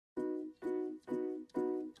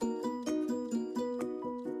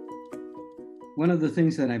One of the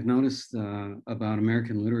things that I've noticed about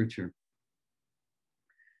American literature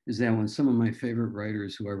is that when some of my favorite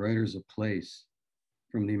writers, who are writers of plays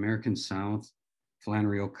from the American South,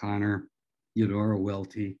 Flannery O'Connor, Eudora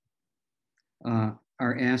Welty,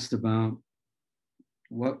 are asked about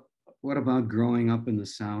what about growing up in the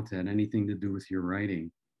South had anything to do with your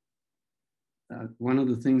writing. One of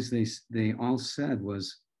the things they all said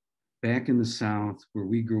was, back in the South where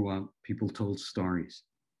we grew up, people told stories.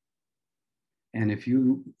 And if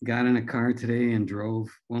you got in a car today and drove,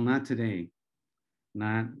 well, not today,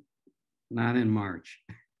 not in March.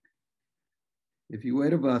 If you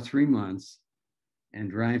wait about 3 months and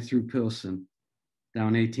drive through Pilsen,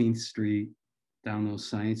 down 18th Street, down those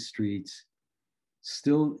side streets,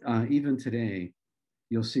 still, even today,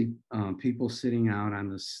 you'll see people sitting out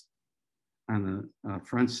on the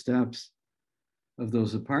front steps of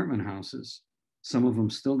those apartment houses. Some of them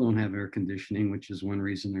still don't have air conditioning, which is one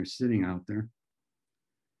reason they're sitting out there.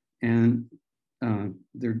 And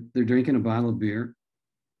they're drinking a bottle of beer,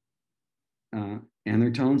 and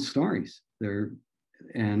they're telling stories.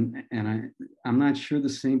 I'm not sure the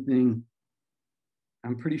same thing.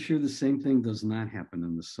 I'm pretty sure the same thing does not happen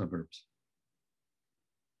in the suburbs.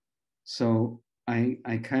 So I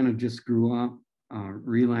kind of just grew up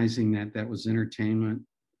realizing that was entertainment.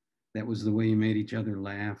 That was the way you made each other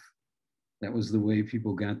laugh. That was the way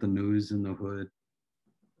people got the news in the hood.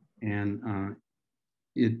 And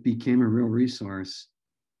it became a real resource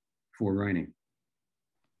for writing.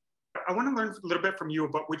 I want to learn a little bit from you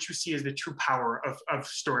about what you see as the true power of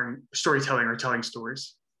storytelling or telling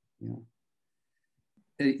stories. Yeah.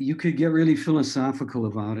 You could get really philosophical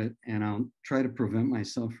about it, and I'll try to prevent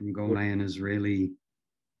myself from going by an Israeli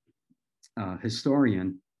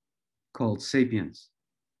historian called Sapiens.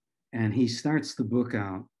 And he starts the book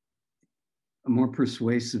out more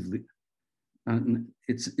persuasively.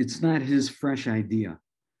 It's not his fresh idea,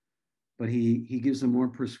 but he gives a more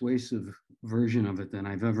persuasive version of it than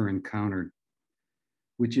I've ever encountered,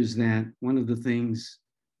 which is that one of the things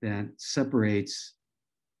that separates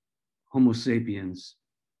Homo sapiens,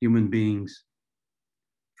 human beings,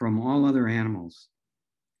 from all other animals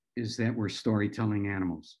is that we're storytelling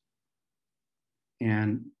animals.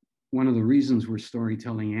 And one of the reasons we're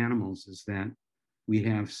storytelling animals is that we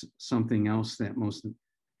have something else that most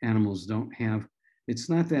animals don't have. It's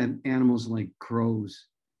not that animals like crows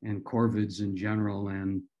and corvids in general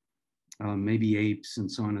and maybe apes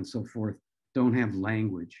and so on and so forth don't have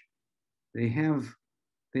language. They have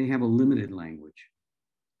a limited language.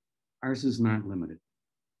 Ours is not limited.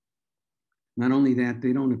 Not only that,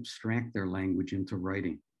 they don't abstract their language into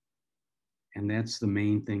writing. And that's the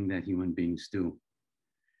main thing that human beings do.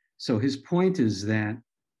 So his point is that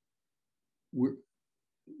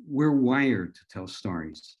we're wired to tell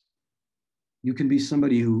stories. You can be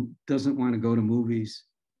somebody who doesn't want to go to movies,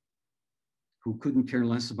 who couldn't care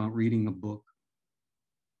less about reading a book.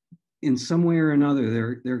 In some way or another,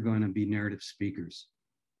 they're going to be narrative speakers.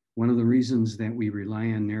 One of the reasons that we rely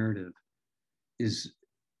on narrative is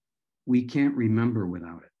we can't remember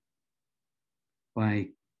without it. By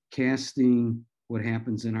casting what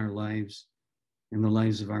happens in our lives, in the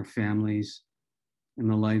lives of our families, in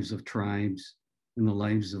the lives of tribes, in the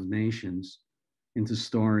lives of nations, into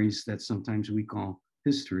stories that sometimes we call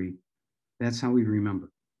history, that's how we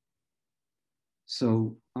remember.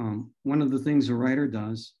 So one of the things a writer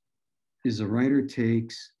does is a writer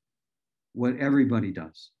takes what everybody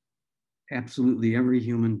does, absolutely every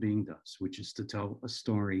human being does, which is to tell a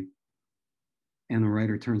story, and the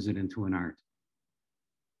writer turns it into an art.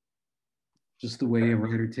 Just the way a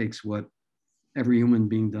writer takes what every human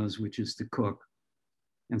being does, which is to cook.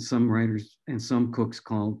 And some writers and some cooks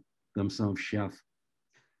call themselves chef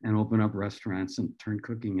and open up restaurants and turn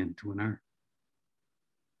cooking into an art.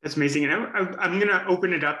 That's amazing. And I'm going to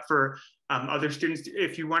open it up for other students.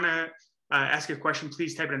 If you want to ask a question,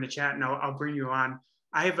 please type it in the chat and I'll bring you on.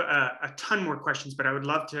 I have a ton more questions, but I would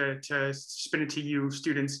love to spin it to you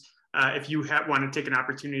students. If you want to take an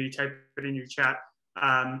opportunity, type it in your chat.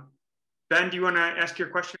 Ben, do you want to ask your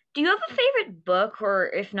question? Do you have a favorite book, or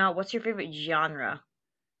if not, what's your favorite genre?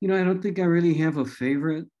 You know, I don't think I really have a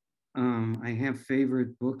favorite. I have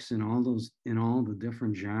favorite books in all the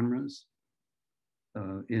different genres,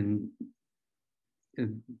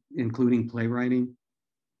 including playwriting.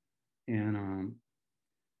 And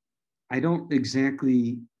I don't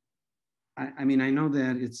exactly, I mean, I know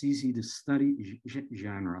that it's easy to study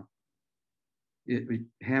genre.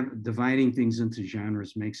 Dividing things into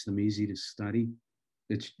genres makes them easy to study.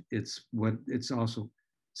 It's also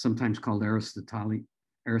sometimes called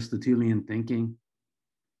Aristotelian thinking,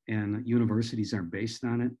 and universities are based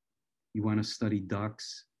on it. You want to study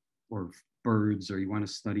ducks or birds or you want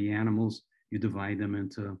to study animals, you divide them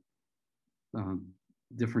into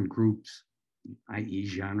different groups, i.e.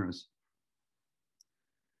 genres.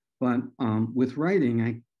 But with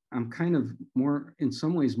writing, I'm kind of more, in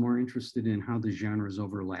some ways, more interested in how the genres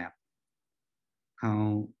overlap,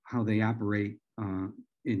 how they operate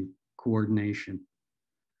in coordination,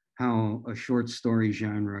 how a short story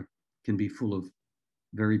genre can be full of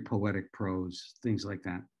very poetic prose, things like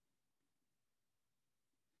that.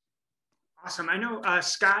 Awesome. I know,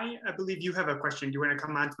 Sky, I believe you have a question. Do you want to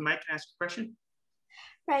come onto the mic and ask a question?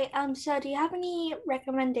 Right. So do you have any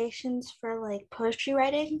recommendations for like poetry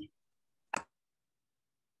writing?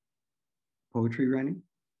 Poetry writing?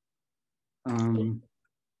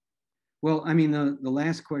 Well, I mean, the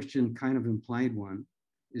last question kind of implied one,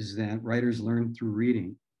 is that writers learn through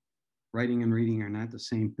reading. Writing and reading are not the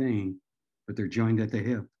same thing, but they're joined at the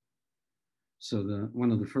hip. So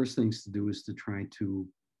one of the first things to do is to try to,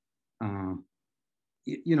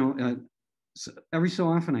 so every so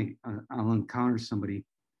often I'll encounter somebody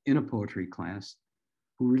in a poetry class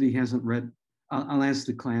who really hasn't read. I'll ask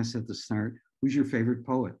the class at the start, who's your favorite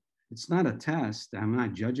poet? It's not a test. I'm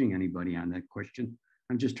not judging anybody on that question.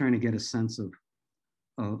 I'm just trying to get a sense of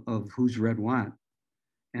who's read what.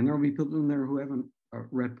 And there'll be people in there who haven't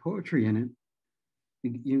read poetry in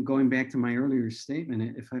it. Going back to my earlier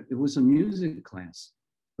statement, if it was a music class,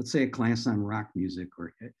 let's say a class on rock music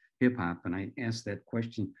or hip hop, and I asked that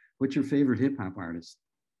question, what's your favorite hip hop artist?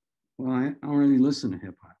 Well, I don't really listen to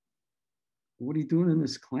hip hop. What are you doing in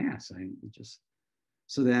this class?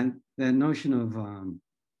 So that notion of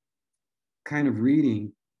kind of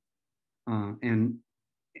reading and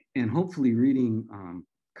hopefully reading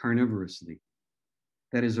carnivorously.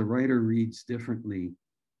 That is, a writer reads differently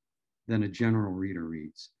than a general reader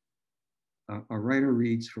reads. A writer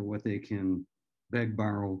reads for what they can beg,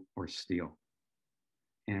 borrow, or steal.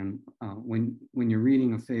 And when you're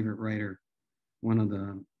reading a favorite writer, one of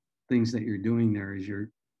the things that you're doing there is you're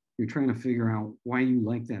trying to figure out why you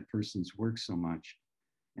like that person's work so much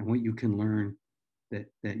and what you can learn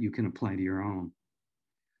that you can apply to your own.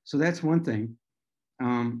 So that's one thing.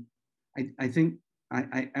 I think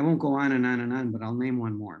I won't go on and on and on, but I'll name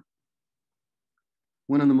one more.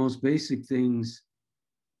 One of the most basic things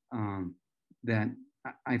that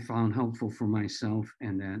I found helpful for myself,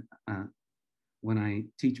 and that when I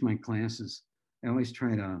teach my classes, I always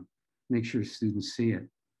try to make sure students see it,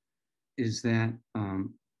 is that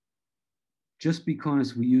just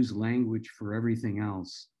because we use language for everything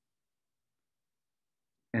else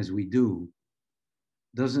as we do,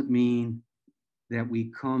 doesn't mean that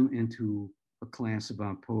we come into a class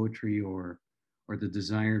about poetry or the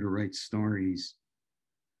desire to write stories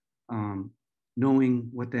knowing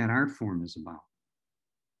what that art form is about.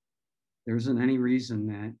 There isn't any reason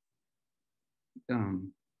that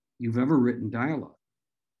you've ever written dialogue.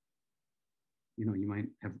 You know, you might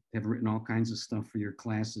have written all kinds of stuff for your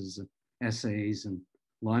classes, essays and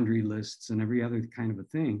laundry lists and every other kind of a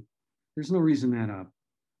thing. There's no reason that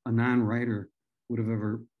a non-writer would have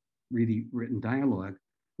ever really written dialogue,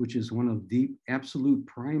 which is one of the absolute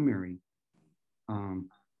primary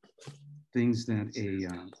things that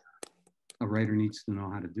a writer needs to know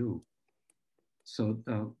how to do. So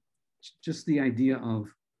just the idea of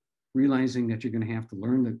realizing that you're going to have to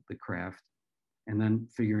learn the craft and then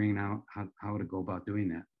figuring out how to go about doing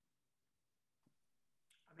that.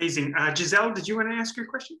 Amazing. Giselle, did you want to ask your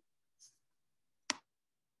question?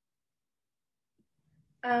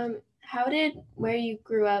 How did where you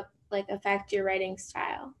grew up like affect your writing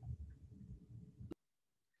style?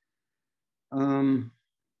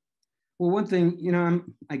 Well, one thing, you know,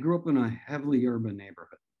 I grew up in a heavily urban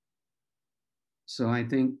neighborhood. So I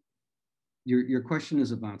think your question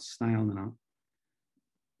is about style now.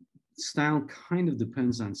 Style kind of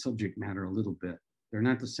depends on subject matter a little bit. They're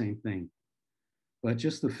not the same thing. But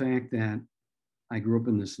just the fact that I grew up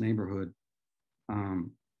in this neighborhood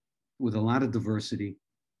with a lot of diversity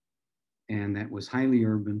and that was highly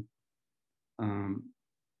urban,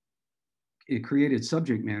 it created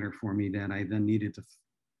subject matter for me that I then needed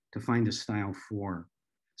to find a style for.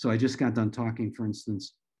 So I just got done talking, for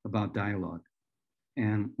instance, about dialogue.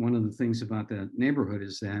 And one of the things about that neighborhood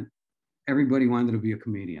is that everybody wanted to be a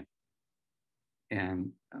comedian.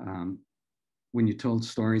 And when you told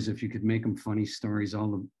stories, if you could make them funny stories,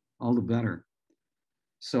 all the better.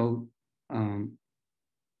 So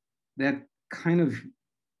that kind of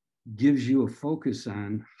gives you a focus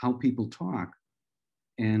on how people talk.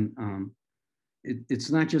 And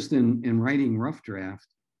it's not just in writing rough draft,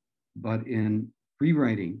 but in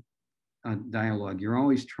rewriting dialogue. You're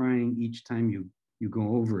always trying each time you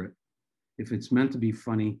go over it, if it's meant to be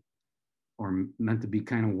funny meant to be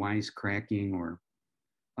kind of wisecracking, or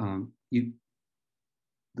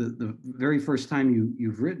the very first time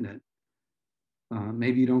you've written it,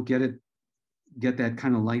 maybe you don't get that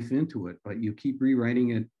kind of life into it, but you keep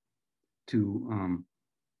rewriting it to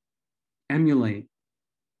emulate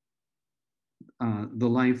the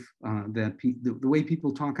life that the way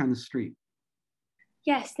people talk on the street.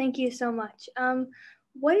 Yes, thank you so much.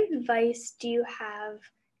 What advice do you have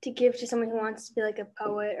to give to someone who wants to be like a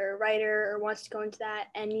poet or a writer or wants to go into that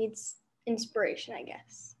and needs inspiration, I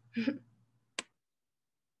guess?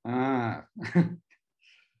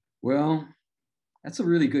 Well, that's a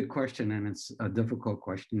really good question, and it's a difficult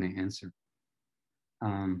question to answer.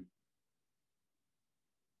 I'm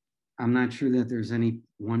not sure that there's any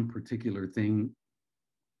one particular thing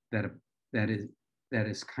that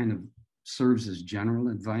is kind of serves as general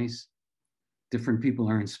advice. Different people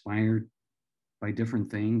are inspired by different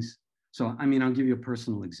things. So, I mean, I'll give you a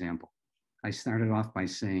personal example. I started off by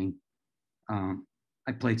saying,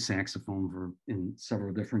 I played saxophone in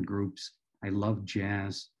several different groups. I loved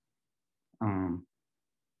jazz.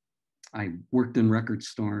 I worked in record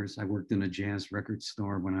stores. I worked in a jazz record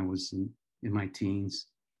store when I was in my teens,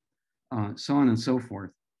 so on and so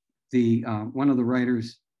forth. One of the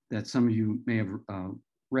writers that some of you may have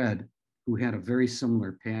read, who had a very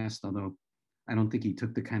similar past, although I don't think he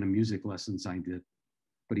took the kind of music lessons I did,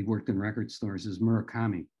 but he worked in record stores, is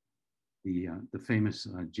Murakami, the famous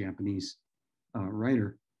Japanese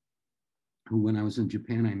writer, who, when I was in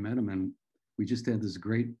Japan, I met him, and we just had this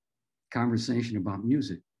great conversation about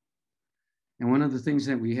music. And one of the things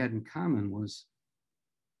that we had in common was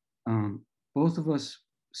both of us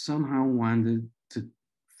somehow wanted to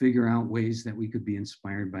figure out ways that we could be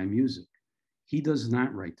inspired by music. He does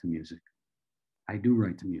not write to music. I do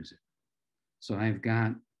write to music. So I've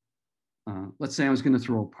got, let's say I was going to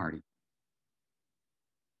throw a party.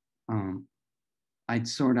 I'd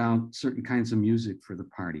sort out certain kinds of music for the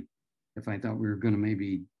party. If I thought we were going to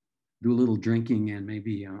maybe do a little drinking, and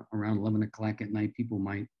maybe around 11 o'clock at night, people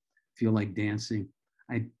might feel like dancing,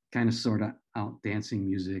 I'd kind of sort out dancing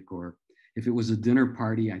music. Or if it was a dinner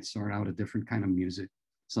party, I'd sort out a different kind of music,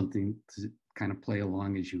 something to kind of play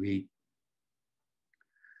along as you eat.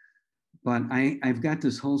 But I've got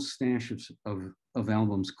this whole stash of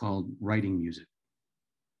albums called writing music.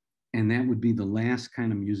 And that would be the last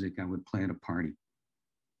kind of music I would play at a party.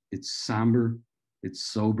 It's somber, it's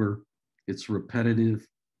sober, it's repetitive,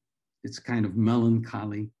 it's kind of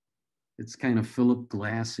melancholy, it's kind of Philip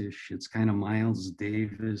Glass-ish, it's kind of Miles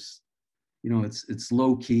Davis. You know, it's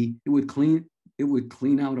low key. It would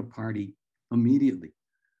clean out a party immediately.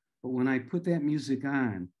 But when I put that music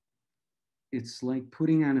on, it's like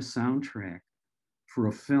putting on a soundtrack for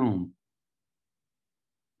a film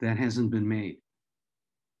that hasn't been made.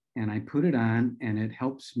 And I put it on, and it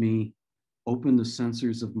helps me open the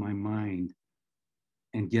sensors of my mind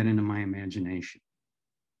and get into my imagination.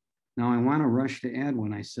 Now, I want to rush to add,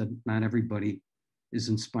 when I said not everybody is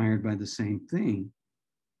inspired by the same thing,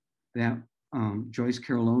 that Joyce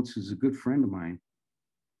Carol Oates, who's a good friend of mine,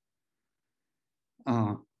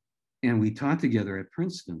 and we taught together at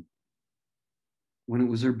Princeton. When it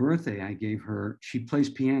was her birthday, I gave her, she plays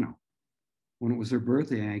piano. When it was her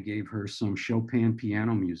birthday, I gave her some Chopin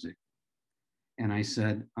piano music. And I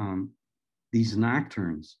said, these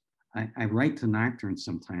nocturnes, I write to nocturnes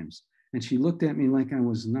sometimes. And she looked at me like I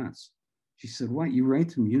was nuts. She said, what, you write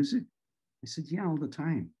to music? I said, yeah, all the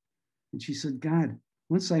time. And she said, God,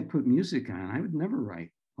 once I put music on, I would never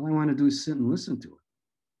write. All I want to do is sit and listen to it.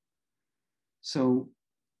 So,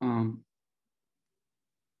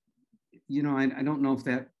 you know, I don't know if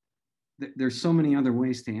there's so many other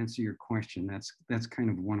ways to answer your question. That's kind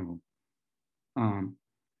of one of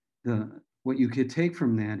them. What you could take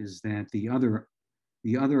from that is that the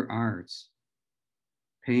other arts,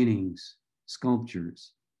 paintings,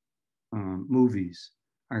 sculptures, movies,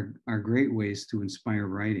 are great ways to inspire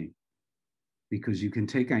writing, because you can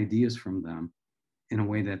take ideas from them in a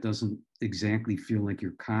way that doesn't exactly feel like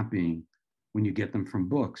you're copying when you get them from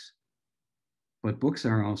books. But books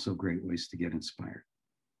are also great ways to get inspired.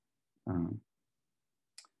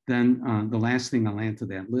 Then the last thing I'll add to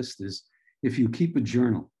that list is, if you keep a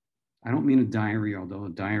journal, I don't mean a diary, although a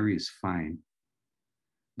diary is fine,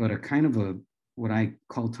 but a kind of what I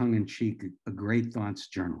call tongue-in-cheek, a great thoughts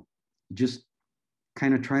journal. Just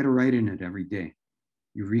kind of try to write in it every day.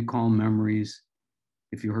 You recall memories.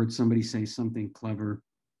 If you heard somebody say something clever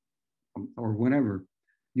or whatever,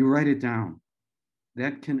 you write it down.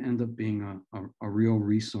 That can end up being a real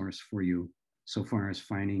resource for you, so far as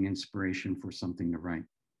finding inspiration for something to write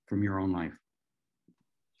from your own life.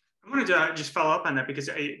 I wanted to just follow up on that, because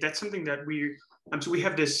that's something that so we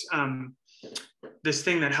have this this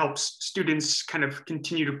thing that helps students kind of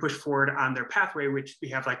continue to push forward on their pathway, which we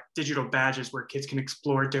have like digital badges where kids can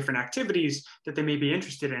explore different activities that they may be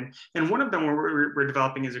interested in. And one of them we're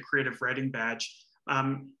developing is a creative writing badge.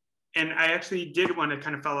 And I actually did want to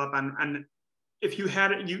kind of follow up on if you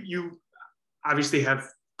had, you obviously have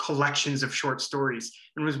collections of short stories,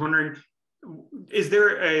 and was wondering, is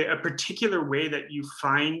there a particular way that you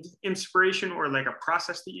find inspiration, or like a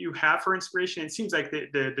process that you have for inspiration? It seems like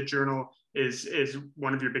the journal is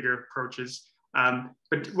one of your bigger approaches.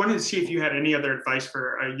 But wanted to see if you had any other advice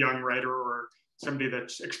for a young writer or somebody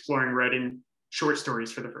that's exploring writing short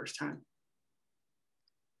stories for the first time.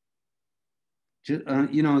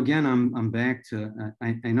 You know, again, I'm back to,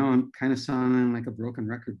 I know I'm kind of sounding like a broken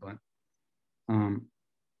record, but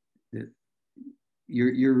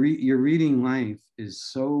your reading life is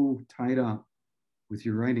so tied up with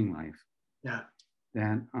your writing life. Yeah.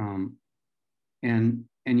 That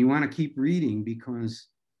and you want to keep reading, because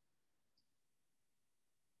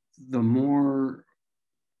the more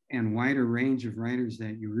and wider range of writers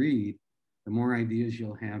that you read, the more ideas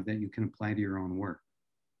you'll have that you can apply to your own work.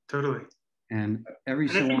 Totally. And every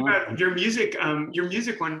and I so think often, about your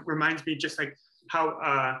music one reminds me just like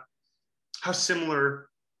how similar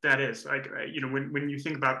that is. Like, you know, when you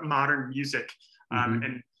think about modern music,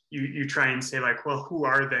 and you try and say like, well, who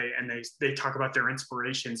are they? And they talk about their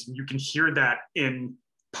inspirations, and you can hear that in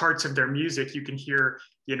parts of their music. You can hear,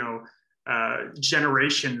 you know,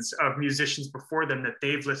 generations of musicians before them that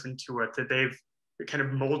they've listened to it, that they've kind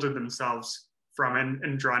of molded themselves from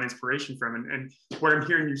and drawn inspiration from. And what I'm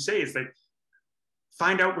hearing you say is like,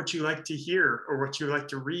 find out what you like to hear or what you like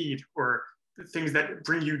to read, or things that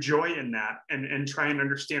bring you joy in that, and try and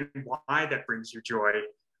understand why that brings you joy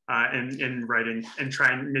in writing, and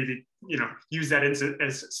try and maybe, you know, use that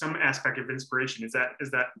as some aspect of inspiration. Is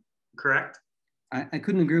that correct? I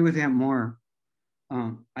couldn't agree with that more.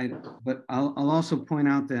 But I'll also point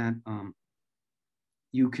out that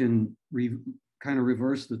you can kind of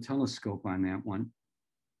reverse the telescope on that one,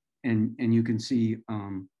 and you can see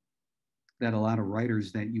that a lot of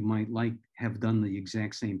writers that you might like have done the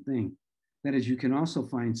exact same thing. That is, you can also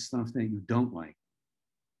find stuff that you don't like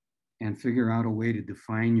and figure out a way to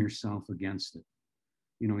define yourself against it.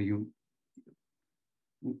 You know,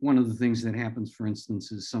 one of the things that happens, for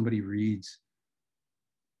instance, is somebody reads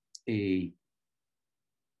a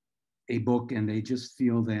book and they just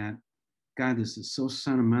feel that, God, this is so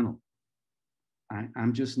sentimental.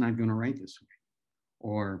 I'm just not going to write this way.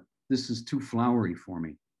 Or this is too flowery for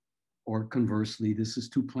me. Or conversely, this is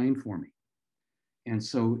too plain for me. And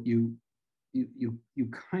so you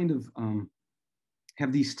kind of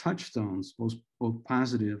have these touchstones, both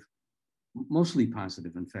positive, mostly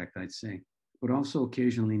positive, in fact, I'd say, but also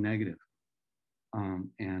occasionally negative.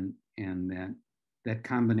 And that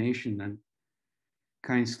combination then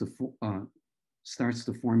starts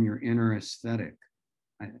to form your inner aesthetic.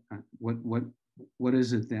 What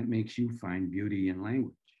is it that makes you find beauty in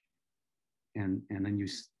language? And then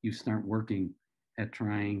you start working at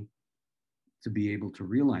trying to be able to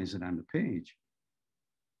realize it on the page.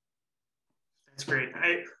 That's great.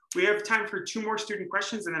 We have time for 2 more student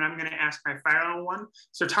questions, and then I'm going to ask my final one.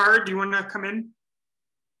 So Tara, do you want to come in?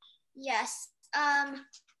 Yes. I'm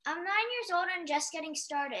 9 years old and just getting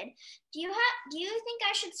started. Do you think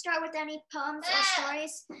I should start with any poems or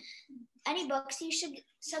stories? Any books you should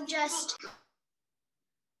suggest?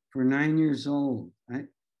 For 9 years old, I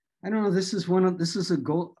don't know. This is a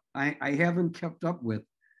goal. I haven't kept up with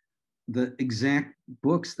the exact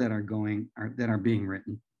books that are being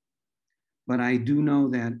written, but I do know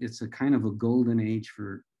that it's a kind of a golden age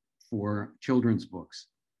for children's books.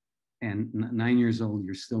 And 9 years old,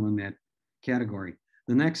 you're still in that category.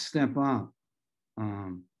 The next step up,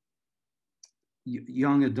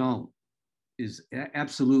 young adult, is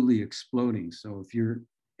absolutely exploding. So if you're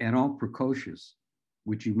at all precocious,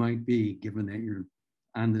 which you might be, given that you're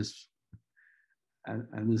on this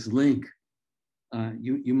link,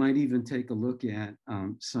 you might even take a look at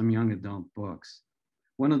some young adult books.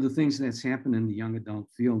 One of the things that's happened in the young adult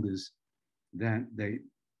field is that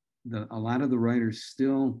a lot of the writers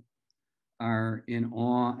still are in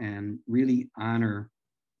awe and really honor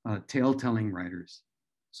tale-telling writers.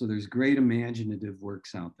 So there's great imaginative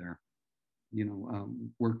works out there. You know,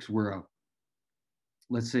 works where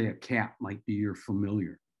let's say a cat might be your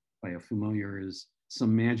familiar. By a familiar is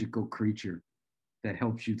some magical creature that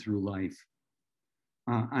helps you through life.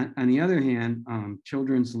 On the other hand,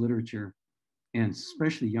 children's literature, and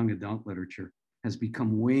especially young adult literature, has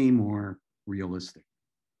become way more realistic.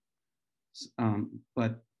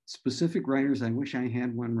 But specific writers, I wish I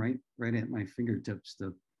had one right at my fingertips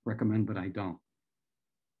to recommend, but I don't.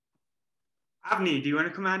 Avni, do you want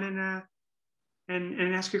to come on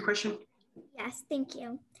and ask your question? Yes, thank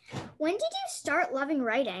you. When did you start loving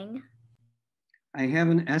writing? I have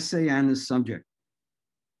an essay on this subject.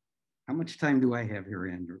 How much time do I have here,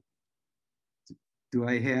 Andrew? Do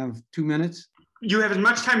I have 2 minutes? You have as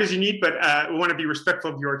much time as you need, but we want to be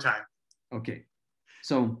respectful of your time. Okay.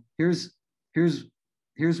 So here's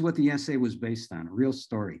what the essay was based on, a real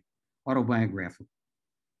story, autobiographical.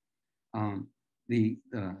 The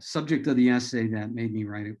subject of the essay that made me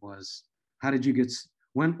write it was, how did you get,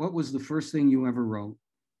 what was the first thing you ever wrote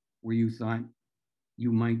where you thought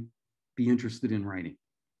you might be interested in writing?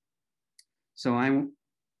 So I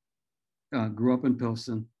grew up in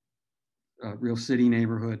Pilsen, a real city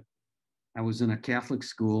neighborhood. I was in a Catholic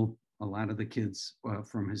school. A lot of the kids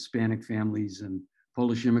from Hispanic families and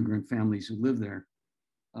Polish immigrant families who lived there,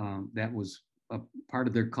 that was a part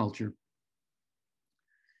of their culture.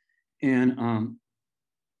 And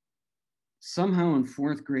somehow in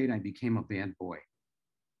 4th grade, I became a bad boy.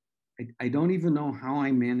 I don't even know how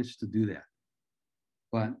I managed to do that.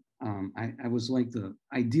 But I was like the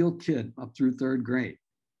ideal kid up through 3rd grade,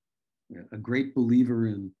 a great believer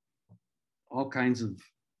in all kinds of,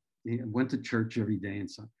 went to church every day and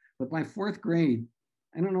so. But by 4th grade,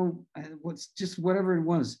 I don't know, what's just whatever it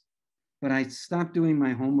was, but I stopped doing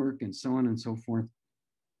my homework and so on and so forth.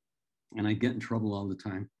 And I get in trouble all the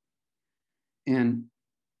time. And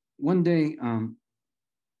one day,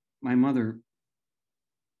 my mother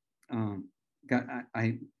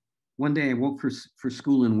one day I woke for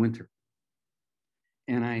school in winter.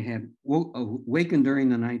 And I had awakened during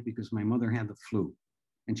the night because my mother had the flu.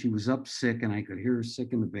 And she was up sick, and I could hear her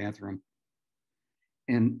sick in the bathroom.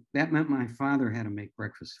 And that meant my father had to make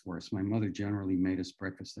breakfast for us. My mother generally made us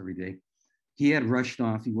breakfast every day. He had rushed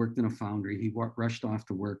off. He worked in a foundry. He rushed off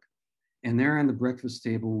to work. And there on the breakfast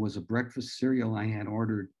table was a breakfast cereal I had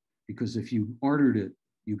ordered, because if you ordered it,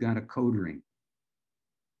 you got a code ring.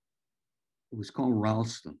 It was called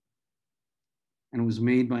Ralston. And it was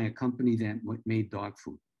made by a company that made dog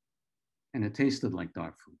food. And it tasted like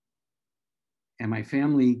dog food. And my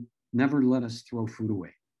family never let us throw food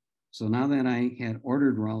away. So now that I had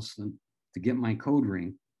ordered Ralston to get my code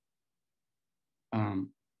ring,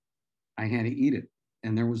 I had to eat it.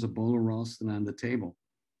 And there was a bowl of Ralston on the table,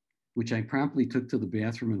 which I promptly took to the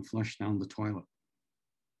bathroom and flushed down the toilet.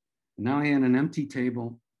 And now I had an empty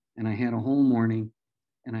table, and I had a whole morning,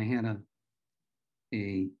 and I had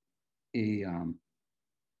a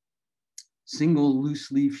single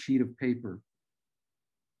loose leaf sheet of paper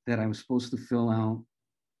that I was supposed to fill out.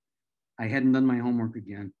 I hadn't done my homework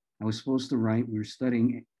again. I was supposed to write. We were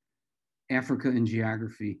studying Africa and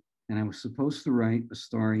geography, and I was supposed to write a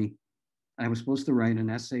story. I was supposed to write an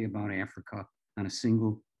essay about Africa on a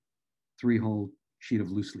single 3-hole sheet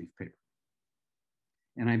of loose leaf paper.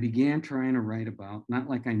 And I began trying to write about, not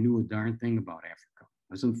like I knew a darn thing about Africa.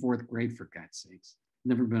 I was in 4th grade, for God's sakes.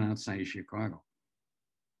 Never been outside of Chicago.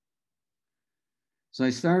 So I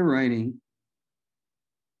started writing,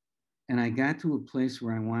 and I got to a place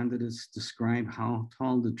where I wanted to describe how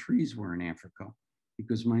tall the trees were in Africa,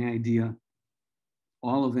 because my idea,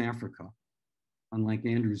 all of Africa, unlike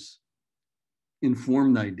Andrew's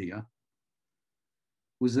informed idea,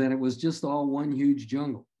 was that it was just all one huge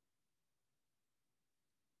jungle.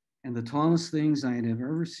 And the tallest things I had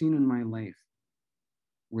ever seen in my life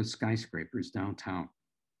were skyscrapers downtown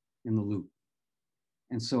in the Loop.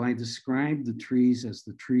 And so I described the trees as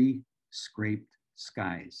the tree-scraped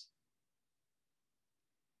skies.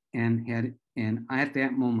 And at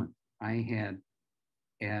that moment, I had,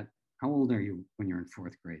 how old are you when you're in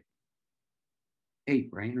 4th grade? 8,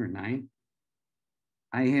 right, or 9?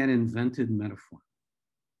 I had invented metaphor.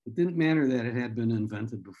 It didn't matter that it had been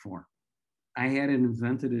invented before. I had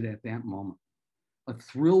invented it at that moment. A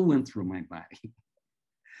thrill went through my body,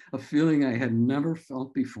 a feeling I had never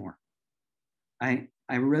felt before. I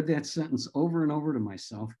read that sentence over and over to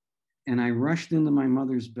myself, and I rushed into my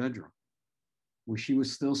mother's bedroom where she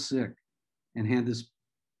was still sick and had this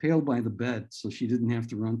pail by the bed so she didn't have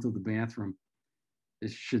to run to the bathroom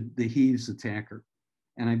should the heaves attack her.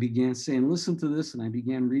 And I began saying, listen to this, and I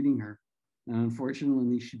began reading her. And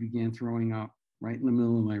unfortunately, she began throwing up right in the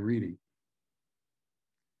middle of my reading.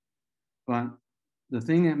 But the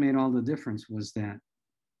thing that made all the difference was that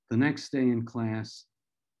the next day in class,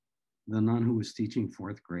 the nun who was teaching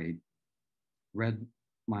 4th grade read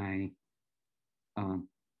my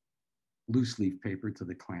loose leaf paper to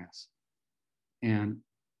the class. And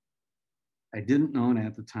I didn't know it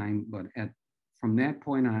at the time, but from that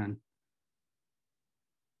point on,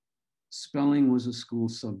 spelling was a school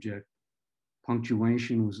subject,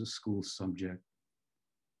 punctuation was a school subject,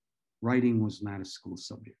 writing was not a school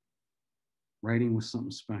subject. writing was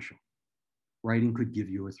something special. Writing could give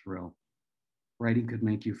you a thrill. Writing could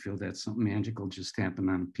make you feel that something magical just happened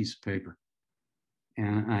on a piece of paper.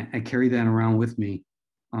 And I carry that around with me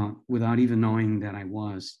without even knowing that I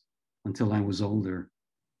was until I was older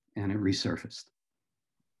and it resurfaced.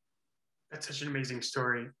 That's such an amazing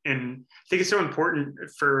story. And I think it's so important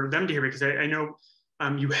for them to hear, because I know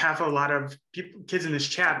you have a lot of kids in this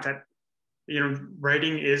chat that,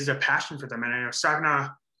 writing is a passion for them. And I know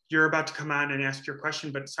Sagna, you're about to come on and ask your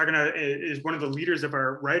question, but Sagna is one of the leaders of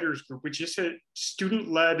our writers group, which is a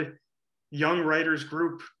student-led young writers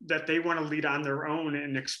group that they want to lead on their own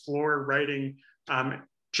and explore writing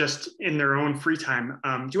just in their own free time.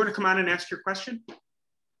 Do you want to come on and ask your question?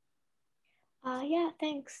 Yeah,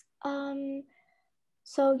 thanks.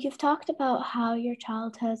 So you've talked about how your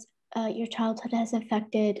childhood has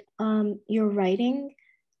affected your writing,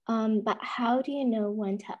 but how do you know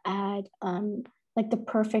when to add like the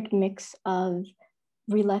perfect mix of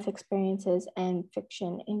real life experiences and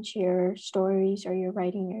fiction into your stories or your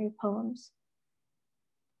writing or your poems?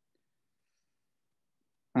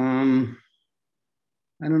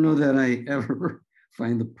 I don't know that I ever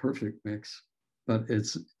find the perfect mix, but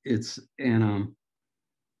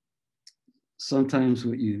sometimes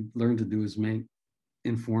what you learn to do is make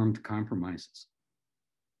informed compromises.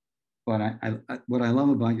 But what I love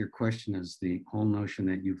about your question is the whole notion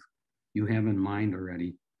that you have in mind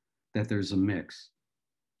already that there's a mix,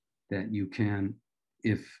 that you can,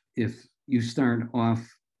 if you start off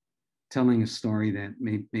telling a story that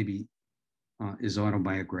maybe is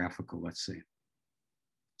autobiographical, let's say,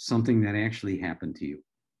 something that actually happened to you,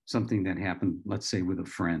 something that happened, let's say, with a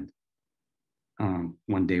friend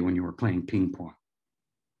one day when you were playing ping pong.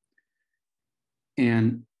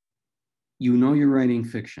 And you're writing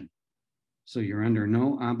fiction, so you're under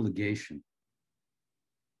no obligation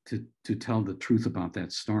to tell the truth about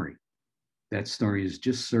that story. That story is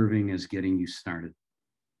just serving as getting you started.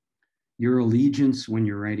 Your allegiance when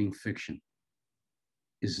you're writing fiction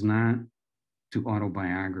is not to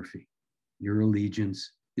autobiography. Your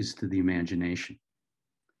allegiance is to the imagination.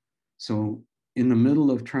 So in the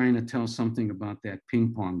middle of trying to tell something about that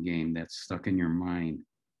ping pong game that's stuck in your mind,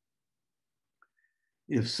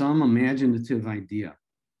 if some imaginative idea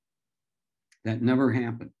that never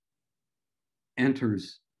happened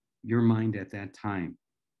enters your mind at that time,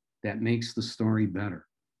 that makes the story better,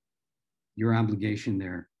 your obligation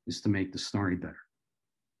there is to make the story better.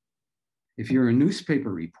 If you're a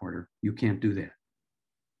newspaper reporter, you can't do that.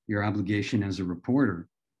 Your obligation as a reporter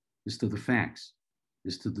is to the facts,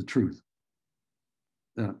 is to the truth.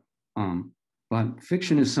 But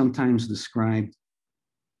fiction is sometimes described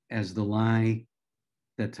as the lie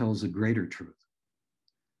that tells a greater truth.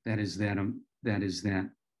 That is that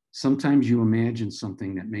sometimes you imagine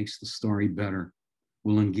something that makes the story better,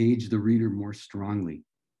 will engage the reader more strongly,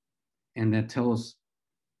 and that tells.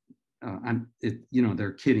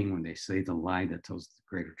 They're kidding when they say the lie that tells the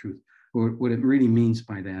greater truth. What it really means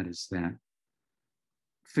by that is that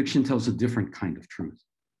fiction tells a different kind of truth,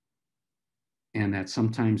 and that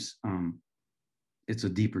sometimes it's a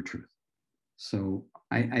deeper truth. So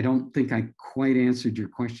I don't think I quite answered your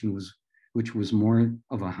question, which was more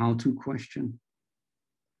of a how-to question,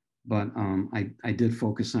 but I did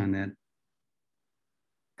focus on that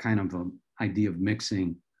kind of a idea of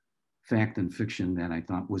mixing fact and fiction that I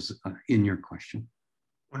thought was in your question.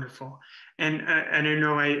 Wonderful. And I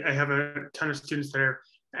know I have a ton of students that are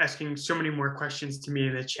asking so many more questions to me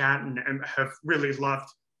in the chat and have really loved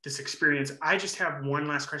this experience. I just have one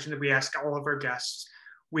last question that we ask all of our guests,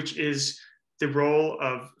 which is the role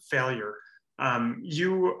of failure.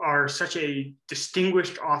 You are such a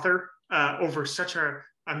distinguished author over such an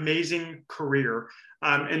amazing career.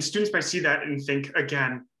 And students might see that and think,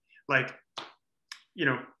 again, like,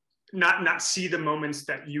 not see the moments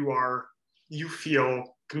that you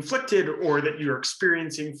feel conflicted or that you're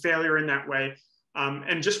experiencing failure in that way,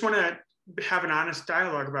 and just want to have an honest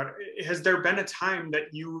dialogue about it. Has there been a time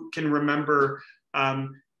that you can remember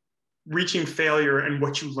reaching failure and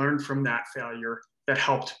what you learned from that failure that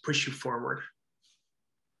helped push you forward?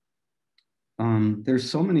 There's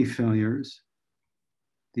so many failures.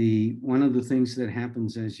 One of the things that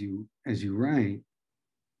happens as you write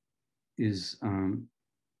is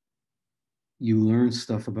you learn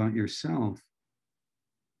stuff about yourself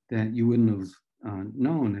that you wouldn't have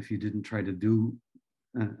known if you didn't try to do.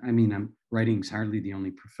 Writing's hardly the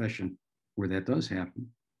only profession where that does happen.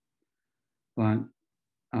 But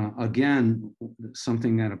again,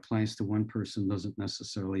 something that applies to one person doesn't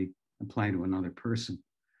necessarily apply to another person.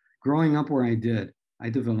 Growing up where I did,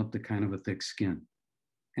 I developed a kind of a thick skin,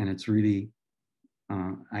 and it's really,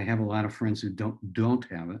 I have a lot of friends who don't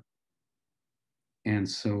have it. And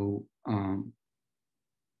so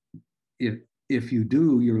if you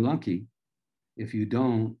do, you're lucky. If you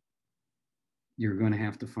don't, you're going to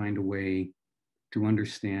have to find a way to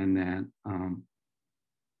understand that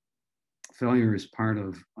failure is part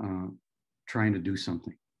of trying to do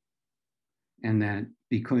something. And that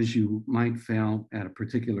because you might fail at a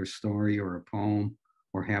particular story or a poem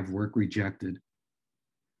or have work rejected,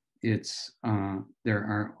 it's there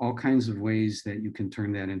are all kinds of ways that you can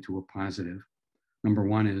turn that into a positive. Number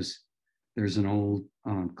one is there's an old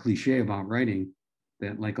cliche about writing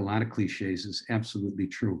that, like a lot of cliches, is absolutely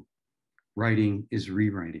true. Writing is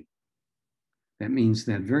rewriting. That means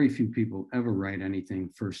that very few people ever write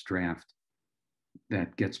anything first draft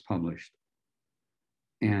that gets published.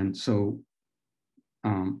 And so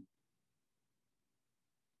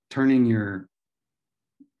turning your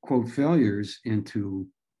quote failures into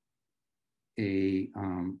a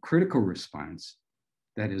critical response,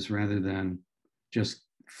 that is, rather than just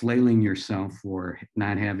flailing yourself for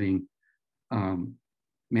not having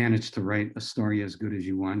managed to write a story as good as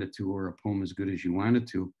you wanted to or a poem as good as you wanted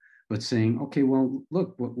to, but saying, okay, well,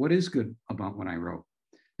 look, what is good about what I wrote?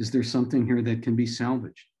 Is there something here that can be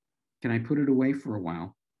salvaged? Can I put it away for a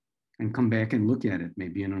while and come back and look at it,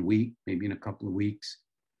 maybe in a week, maybe in a couple of weeks?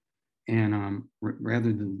 And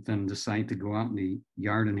rather than decide to go out in the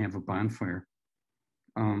yard and have a bonfire,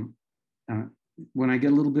 when I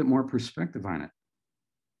get a little bit more perspective on it,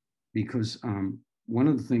 because one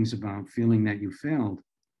of the things about feeling that you failed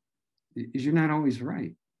is you're not always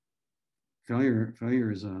right. Failure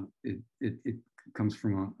is it comes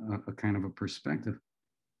from a kind of a perspective.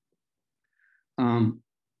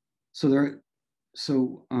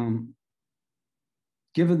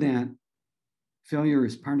 Given that failure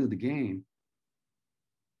is part of the game,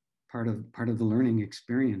 part of the learning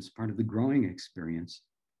experience, part of the growing experience,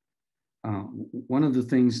 one of the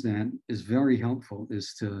things that is very helpful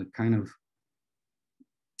is to kind of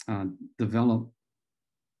develop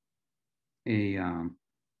a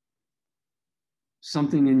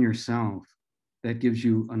something in yourself that gives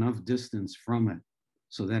you enough distance from it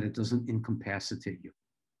so that it doesn't incapacitate you.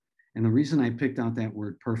 And the reason I picked out that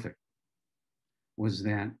word perfect was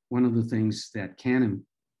that one of the things that can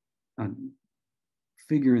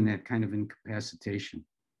figure in that kind of incapacitation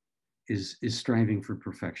is striving for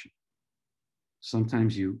perfection.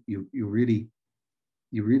 Sometimes you really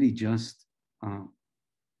just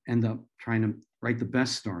end up trying to write the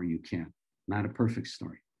best story you can, not a perfect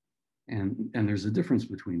story. And there's a difference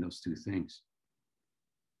between those two things.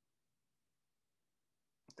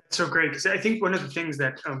 That's so great, because I think one of the things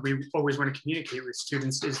that we always want to communicate with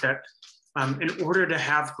students is that in order to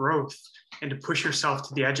have growth and to push yourself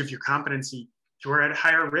to the edge of your competency, you are at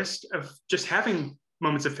higher risk of just having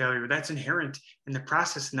moments of failure. That's inherent in the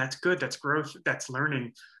process, and that's good. That's growth. That's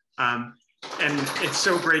learning. And it's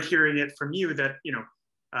so great hearing it from you that, you know,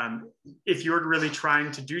 if you're really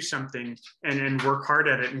trying to do something and work hard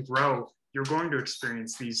at it and grow, you're going to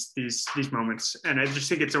experience these moments. And I just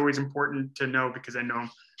think it's always important to know, because I know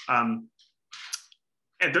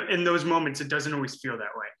in those moments, it doesn't always feel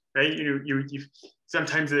that way, right? You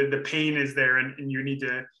sometimes the pain is there, and you need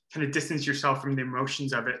to kind of distance yourself from the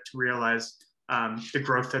emotions of it to realize the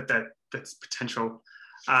growth that's potential.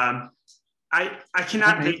 I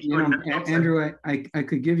cannot thank you enough. Andrew, I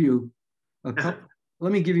could give you a couple.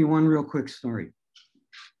 Let me give you one real quick story.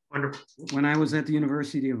 Wonderful. When I was at the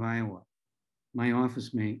University of Iowa, my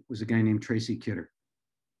office mate was a guy named Tracy Kidder.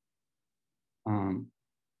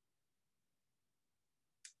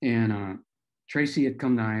 Tracy had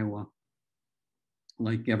come to Iowa,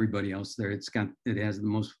 like everybody else there. It has the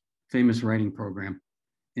most famous writing program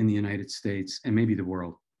in the United States and maybe the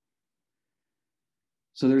world.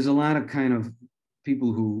 So there's a lot of kind of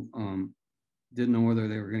people who didn't know whether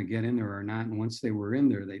they were going to get in there or not. And once they were in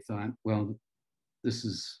there, they thought, well, this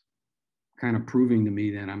is kind of proving to me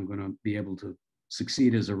that I'm going to be able to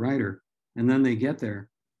succeed as a writer. And then they get there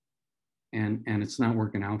and it's not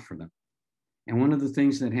working out for them. And one of the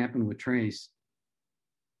things that happened with Trace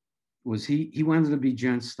was he wanted to be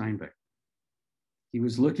John Steinbeck. He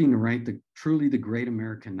was looking to write truly the great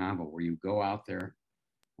American novel where you go out there.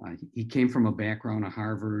 He came from a background of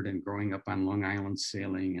Harvard and growing up on Long Island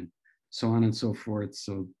sailing and so on and so forth.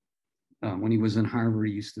 So when he was in Harvard,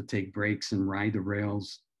 he used to take breaks and ride the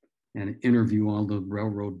rails and interview all the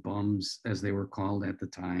railroad bums, as they were called at the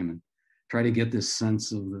time, and try to get this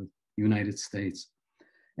sense of the United States.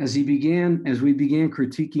 As we began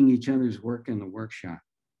critiquing each other's work in the workshop,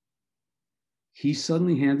 he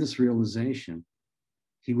suddenly had this realization.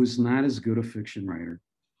 He was not as good a fiction writer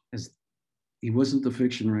as he wasn't the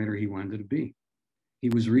fiction writer he wanted to be. He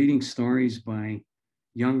was reading stories by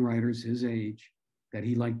young writers his age that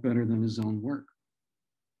he liked better than his own work.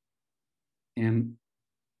 And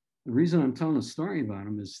the reason I'm telling a story about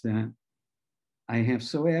him is that I have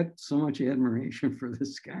so much admiration for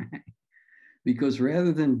this guy because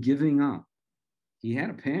rather than giving up, he had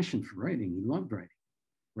a passion for writing. He loved writing.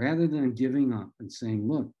 Rather than giving up and saying,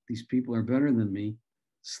 look, these people are better than me.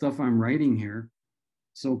 Stuff I'm writing here,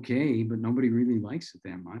 it's okay, but nobody really likes it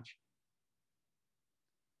that much.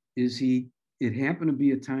 It happened to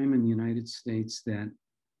be a time in the United States that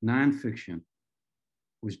nonfiction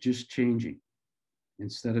was just changing.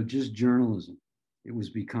 Instead of just journalism, it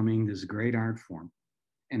was becoming this great art form.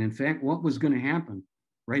 And in fact, what was going to happen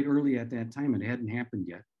right early at that time, it hadn't happened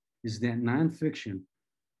yet, is that nonfiction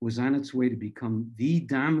was on its way to become the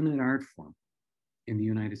dominant art form in the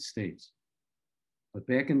United States. But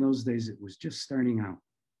back in those days, it was just starting out.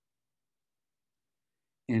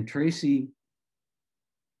 And Tracy,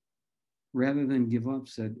 rather than give up,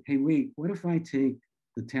 said, hey, wait, what if I take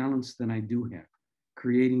the talents that I do have,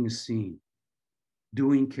 creating a scene,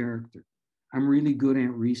 doing character? I'm really good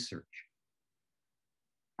at research.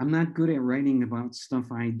 I'm not good at writing about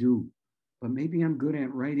stuff I do, but maybe I'm good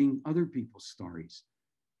at writing other people's stories,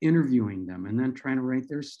 interviewing them, and then trying to write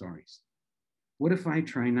their stories. What if I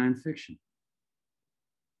try nonfiction?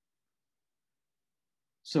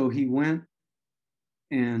 So he went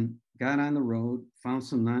and got on the road, found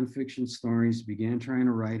some nonfiction stories, began trying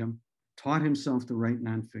to write them, taught himself to write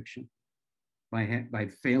nonfiction by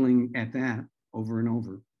failing at that over and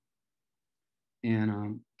over,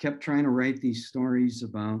 and kept trying to write these stories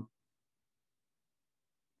about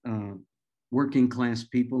working class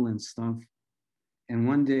people and stuff. And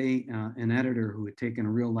one day, an editor who had taken a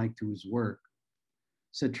real like to his work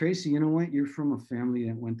said, Tracy, you know what? You're from a family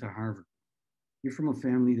that went to Harvard. You're from a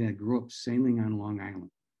family that grew up sailing on Long Island.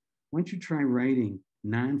 Why don't you try writing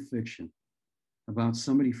nonfiction about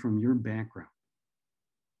somebody from your background?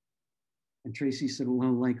 And Tracy said,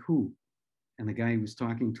 well, like who? And the guy who was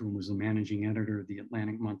talking to him was the managing editor of the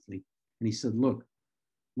Atlantic Monthly. And he said, look,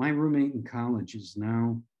 my roommate in college is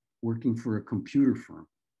now working for a computer firm.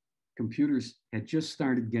 Computers had just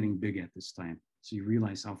started getting big at this time. So you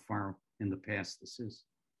realize how far in the past this is.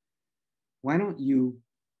 Why don't you,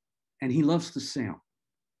 and he loves to sail.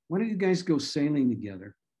 Why don't you guys go sailing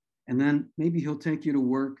together? And then maybe he'll take you to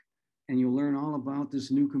work and you'll learn all about this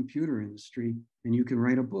new computer industry and you can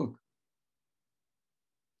write a book.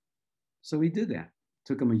 So he did that. It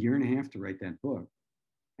took him 1.5 years to write that book.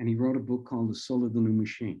 And he wrote a book called The Soul of the New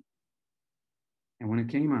Machine. And when it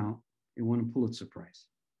came out, it won a Pulitzer Prize.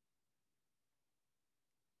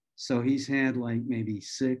 So he's had like maybe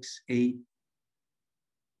 6, 8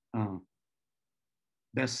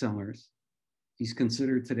 bestsellers. He's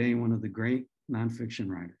considered today one of the great nonfiction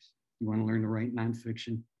writers. You want to learn to write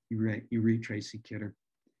nonfiction, you read Tracy Kidder.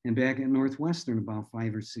 And back at Northwestern about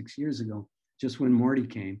 5 or 6 years ago, just when Morty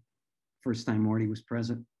came, first time Morty was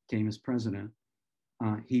came as president,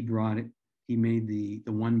 he brought it. He made the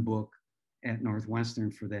one book at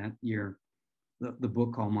Northwestern for that year, the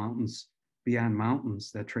book called Mountains Beyond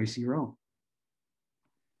Mountains that Tracy wrote.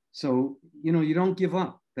 So, you know, you don't give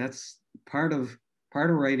up. That's part of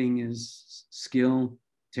writing is skill,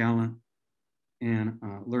 talent, and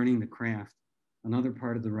learning the craft. Another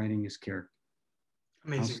part of the writing is character.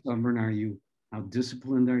 Amazing. How stubborn are you? How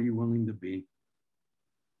disciplined are you willing to be?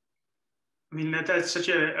 I mean, that's such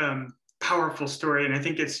a powerful story. And I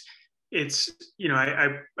think it's you know,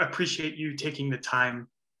 I appreciate you taking the time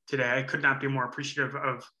today. I could not be more appreciative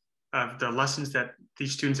of the lessons that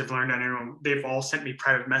these students have learned. I know they've all sent me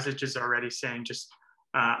private messages already saying just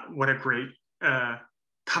what a great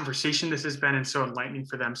conversation this has been and so enlightening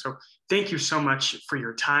for them. So thank you so much for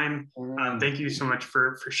your time. Thank you so much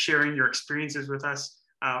for sharing your experiences with us.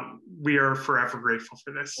 We are forever grateful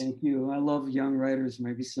for this. Thank you. I love young writers.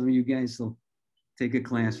 Maybe some of you guys will take a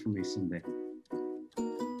class from me someday.